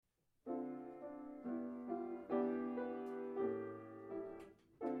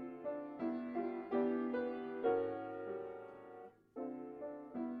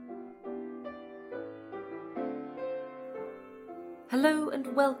Hello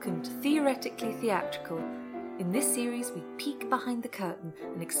and welcome to Theoretically Theatrical. In this series we peek behind the curtain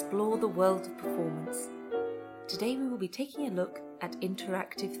and explore the world of performance. Today we will be taking a look at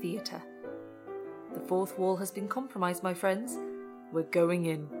interactive theatre. The fourth wall has been compromised, my friends. We're going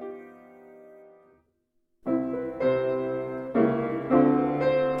in.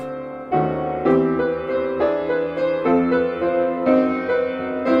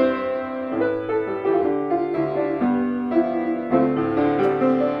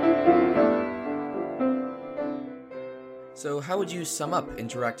 So how would you sum up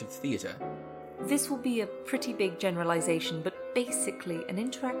interactive theatre? This will be a pretty big generalisation, but basically an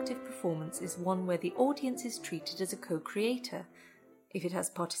interactive performance is one where the audience is treated as a co-creator. If it has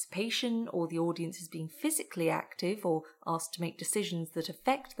participation or the audience is being physically active or asked to make decisions that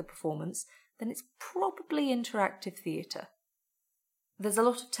affect the performance, then it's probably interactive theatre. There's a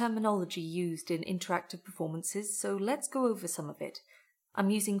lot of terminology used in interactive performances, so let's go over some of it. I'm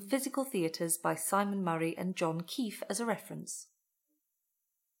using Physical Theatres by Simon Murray and John Keefe as a reference.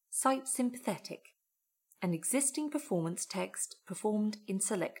 Site sympathetic, an existing performance text performed in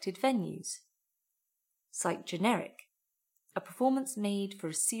selected venues. Site generic, a performance made for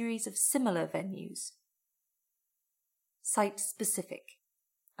a series of similar venues. Site specific,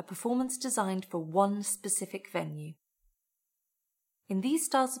 a performance designed for one specific venue. In these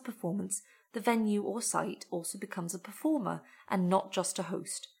styles of performance, the venue or site also becomes a performer and not just a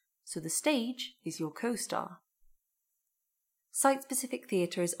host, so the stage is your co-star. Site-specific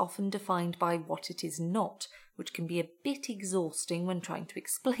theatre is often defined by what it is not, which can be a bit exhausting when trying to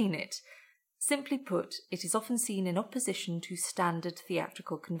explain it. Simply put, it is often seen in opposition to standard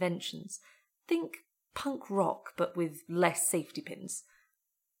theatrical conventions. Think punk rock, but with less safety pins.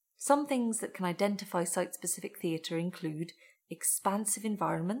 Some things that can identify site-specific theatre include expansive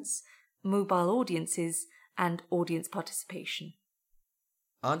environments, mobile audiences, and audience participation.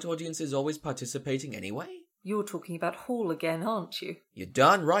 Aren't audiences always participating anyway? You're talking about Hall again, aren't you? You're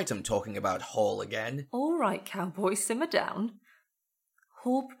darn right I'm talking about Hall again. All right, cowboy, simmer down.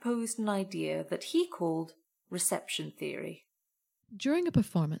 Hall proposed an idea that he called reception theory. During a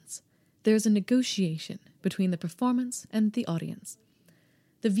performance, there is a negotiation between the performance and the audience.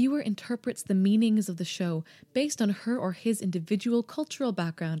 The viewer interprets the meanings of the show based on her or his individual cultural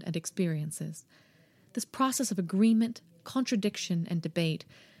background and experiences. This process of agreement, contradiction, and debate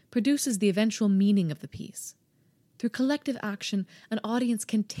produces the eventual meaning of the piece. Through collective action, an audience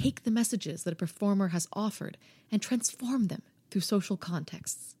can take the messages that a performer has offered and transform them through social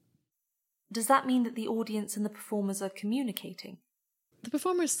contexts. Does that mean that the audience and the performers are communicating? The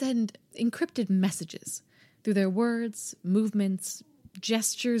performers send encrypted messages through their words, movements,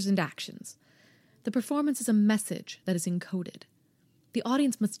 gestures, and actions. The performance is a message that is encoded. The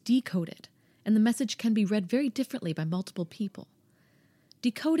audience must decode it, and the message can be read very differently by multiple people.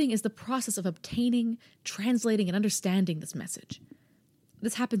 Decoding is the process of obtaining, translating, and understanding this message.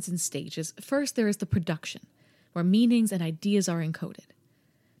 This happens in stages. First, there is the production, where meanings and ideas are encoded.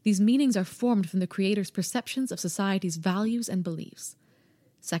 These meanings are formed from the creator's perceptions of society's values and beliefs.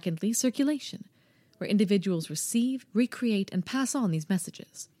 Secondly, circulation, where individuals receive, recreate, and pass on these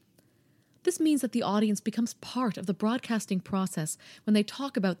messages. This means that the audience becomes part of the broadcasting process when they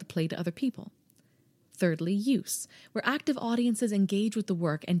talk about the play to other people. Thirdly, use, where active audiences engage with the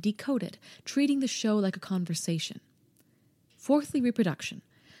work and decode it, treating the show like a conversation. Fourthly, reproduction.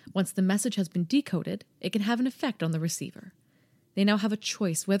 Once the message has been decoded, it can have an effect on the receiver. They now have a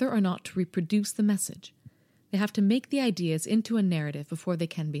choice whether or not to reproduce the message. They have to make the ideas into a narrative before they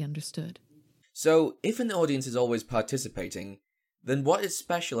can be understood. So, if an audience is always participating, then what is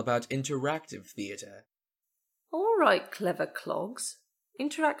special about interactive theatre? All right, clever clogs.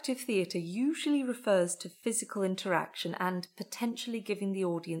 Interactive theatre usually refers to physical interaction and potentially giving the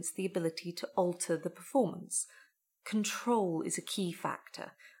audience the ability to alter the performance. Control is a key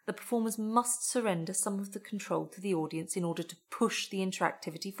factor. The performers must surrender some of the control to the audience in order to push the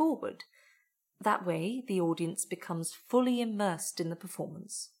interactivity forward. That way, the audience becomes fully immersed in the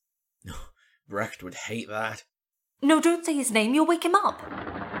performance. Brecht would hate that. No, don't say his name, you'll wake him up.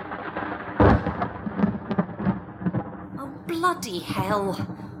 Oh, bloody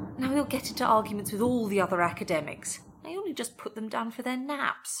hell. Now he'll get into arguments with all the other academics. I only just put them down for their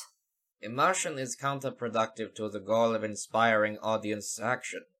naps. Immersion is counterproductive to the goal of inspiring audience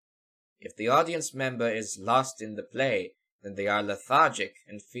action. If the audience member is lost in the play, then they are lethargic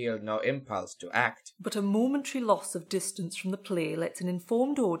and feel no impulse to act. But a momentary loss of distance from the play lets an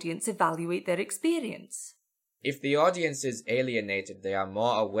informed audience evaluate their experience. If the audience is alienated, they are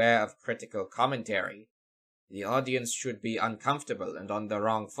more aware of critical commentary. The audience should be uncomfortable and on the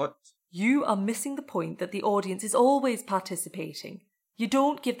wrong foot. You are missing the point that the audience is always participating. You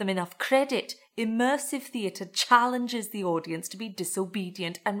don't give them enough credit. Immersive theatre challenges the audience to be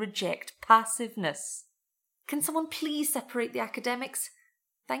disobedient and reject passiveness. Can someone please separate the academics?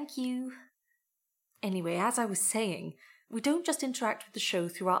 Thank you. Anyway, as I was saying, we don't just interact with the show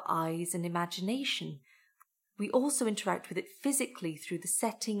through our eyes and imagination. We also interact with it physically through the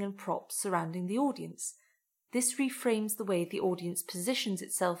setting and props surrounding the audience. This reframes the way the audience positions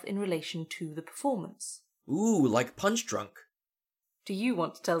itself in relation to the performance. Ooh, like Punch Drunk. Do you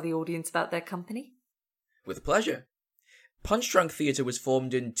want to tell the audience about their company? With pleasure. Punch Drunk Theatre was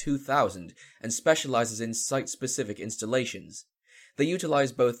formed in 2000 and specializes in site-specific installations. They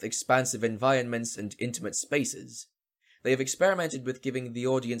utilize both expansive environments and intimate spaces. They have experimented with giving the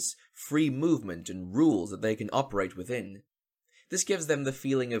audience free movement and rules that they can operate within. This gives them the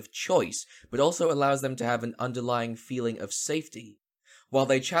feeling of choice, but also allows them to have an underlying feeling of safety. While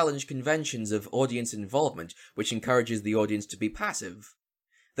they challenge conventions of audience involvement, which encourages the audience to be passive.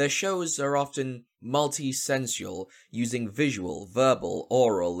 Their shows are often multi-sensual, using visual, verbal,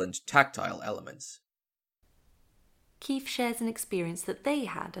 oral, and tactile elements. Keith shares an experience that they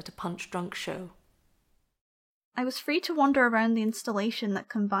had at a Punch Drunk show. I was free to wander around the installation that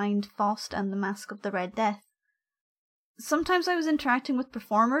combined Faust and the Mask of the Red Death. Sometimes I was interacting with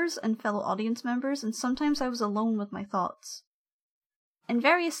performers and fellow audience members, and sometimes I was alone with my thoughts. In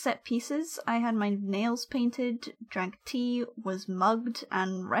various set pieces, I had my nails painted, drank tea, was mugged,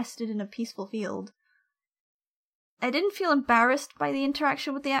 and rested in a peaceful field. I didn't feel embarrassed by the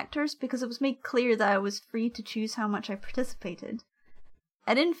interaction with the actors because it was made clear that I was free to choose how much I participated.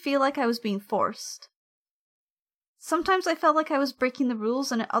 I didn't feel like I was being forced. Sometimes I felt like I was breaking the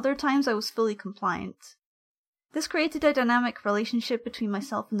rules, and at other times I was fully compliant. This created a dynamic relationship between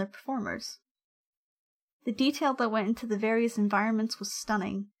myself and the performers. The detail that went into the various environments was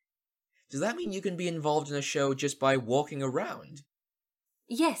stunning. Does that mean you can be involved in a show just by walking around?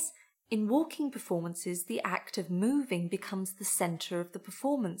 Yes, in walking performances, the act of moving becomes the centre of the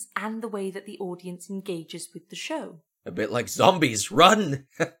performance and the way that the audience engages with the show. A bit like zombies, run!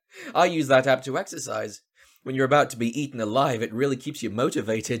 I use that app to exercise. When you're about to be eaten alive, it really keeps you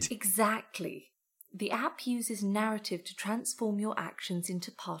motivated. Exactly. The app uses narrative to transform your actions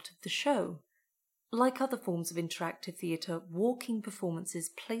into part of the show. Like other forms of interactive theatre, walking performances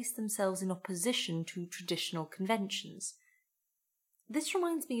place themselves in opposition to traditional conventions. This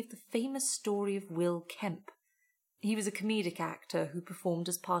reminds me of the famous story of Will Kemp. He was a comedic actor who performed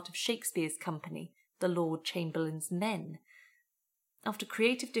as part of Shakespeare's company, the Lord Chamberlain's Men. After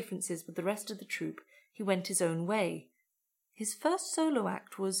creative differences with the rest of the troupe, he went his own way. His first solo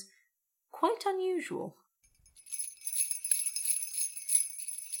act was quite unusual.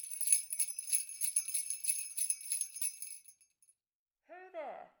 Ho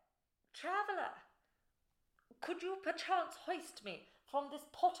there, traveller! Could you perchance hoist me from this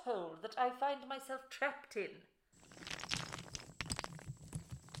pothole that I find myself trapped in?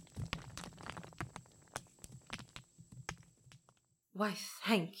 Why,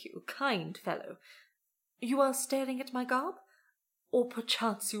 thank you, kind fellow. You are staring at my garb? Or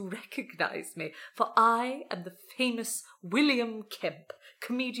perchance you recognize me, for I am the famous William Kemp,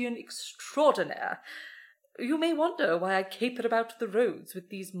 comedian extraordinaire. You may wonder why I caper about the roads with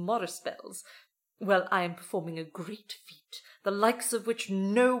these Morris bells. Well, I am performing a great feat, the likes of which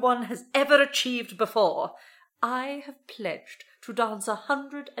no one has ever achieved before. I have pledged to dance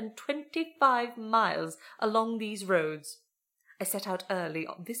 125 miles along these roads. I set out early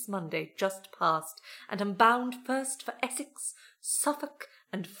on this Monday just past, and am bound first for Essex, Suffolk,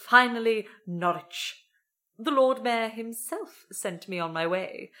 and finally Norwich. The Lord Mayor himself sent me on my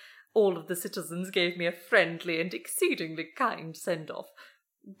way. All of the citizens gave me a friendly and exceedingly kind send-off.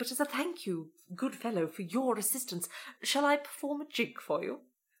 But as a thank you, good fellow, for your assistance, shall I perform a jig for you?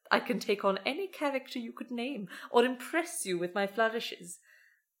 I can take on any character you could name, or impress you with my flourishes.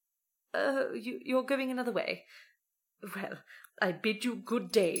 You're going another way? Well, I bid you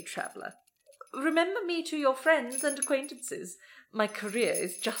good day, traveller. Remember me to your friends and acquaintances. My career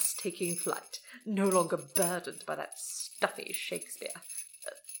is just taking flight, no longer burdened by that stuffy Shakespeare.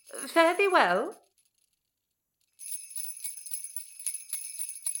 Fare thee well.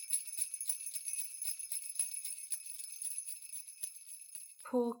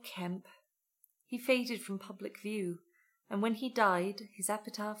 Poor Kemp. He faded from public view, and when he died, his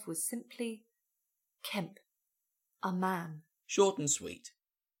epitaph was simply Kemp, a man. Short and sweet.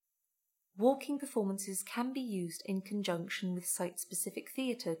 Walking performances can be used in conjunction with site-specific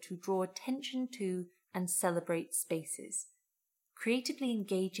theatre to draw attention to and celebrate spaces. Creatively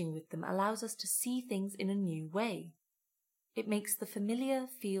engaging with them allows us to see things in a new way. It makes the familiar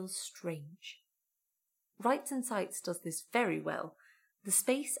feel strange. Rites and Sights does this very well. The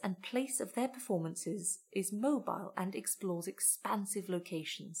space and place of their performances is mobile and explores expansive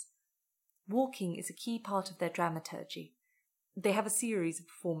locations. Walking is a key part of their dramaturgy. They have a series of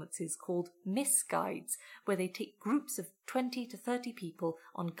performances called Miss Guides, where they take groups of 20 to 30 people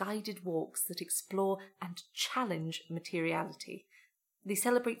on guided walks that explore and challenge materiality. They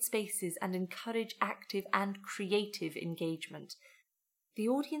celebrate spaces and encourage active and creative engagement. The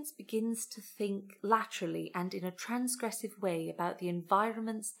audience begins to think laterally and in a transgressive way about the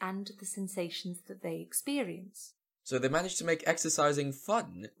environments and the sensations that they experience. So they managed to make exercising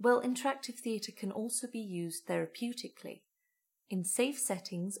fun? Well, interactive theatre can also be used therapeutically. In safe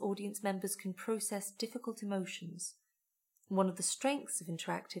settings, audience members can process difficult emotions. One of the strengths of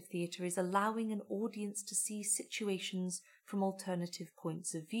interactive theatre is allowing an audience to see situations from alternative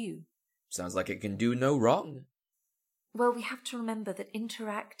points of view. Sounds like it can do no wrong. Well, we have to remember that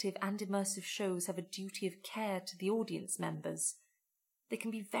interactive and immersive shows have a duty of care to the audience members. They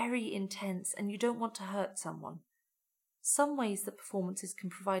can be very intense and you don't want to hurt someone. Some ways that performances can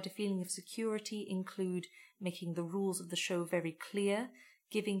provide a feeling of security include making the rules of the show very clear,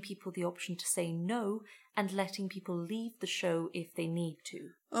 giving people the option to say no, and letting people leave the show if they need to.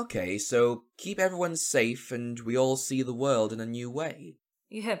 Okay, so keep everyone safe and we all see the world in a new way.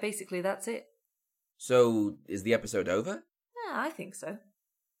 Yeah, basically that's it. So, is the episode over? Yeah, I think so.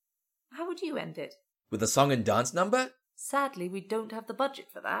 How would you end it? With a song and dance number? Sadly, we don't have the budget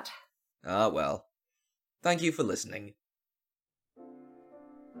for that. Ah, well. Thank you for listening.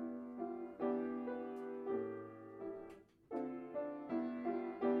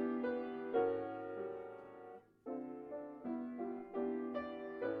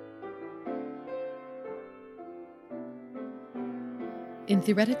 In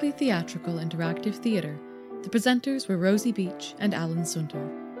Theoretically Theatrical Interactive Theatre, the presenters were Rosie Beach and Alan Sunter.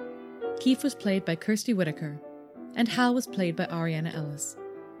 Keith was played by Kirsty Whitaker, and Hal was played by Ariana Ellis.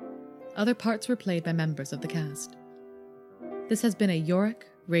 Other parts were played by members of the cast. This has been a Yorick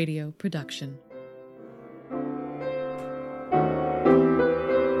Radio production.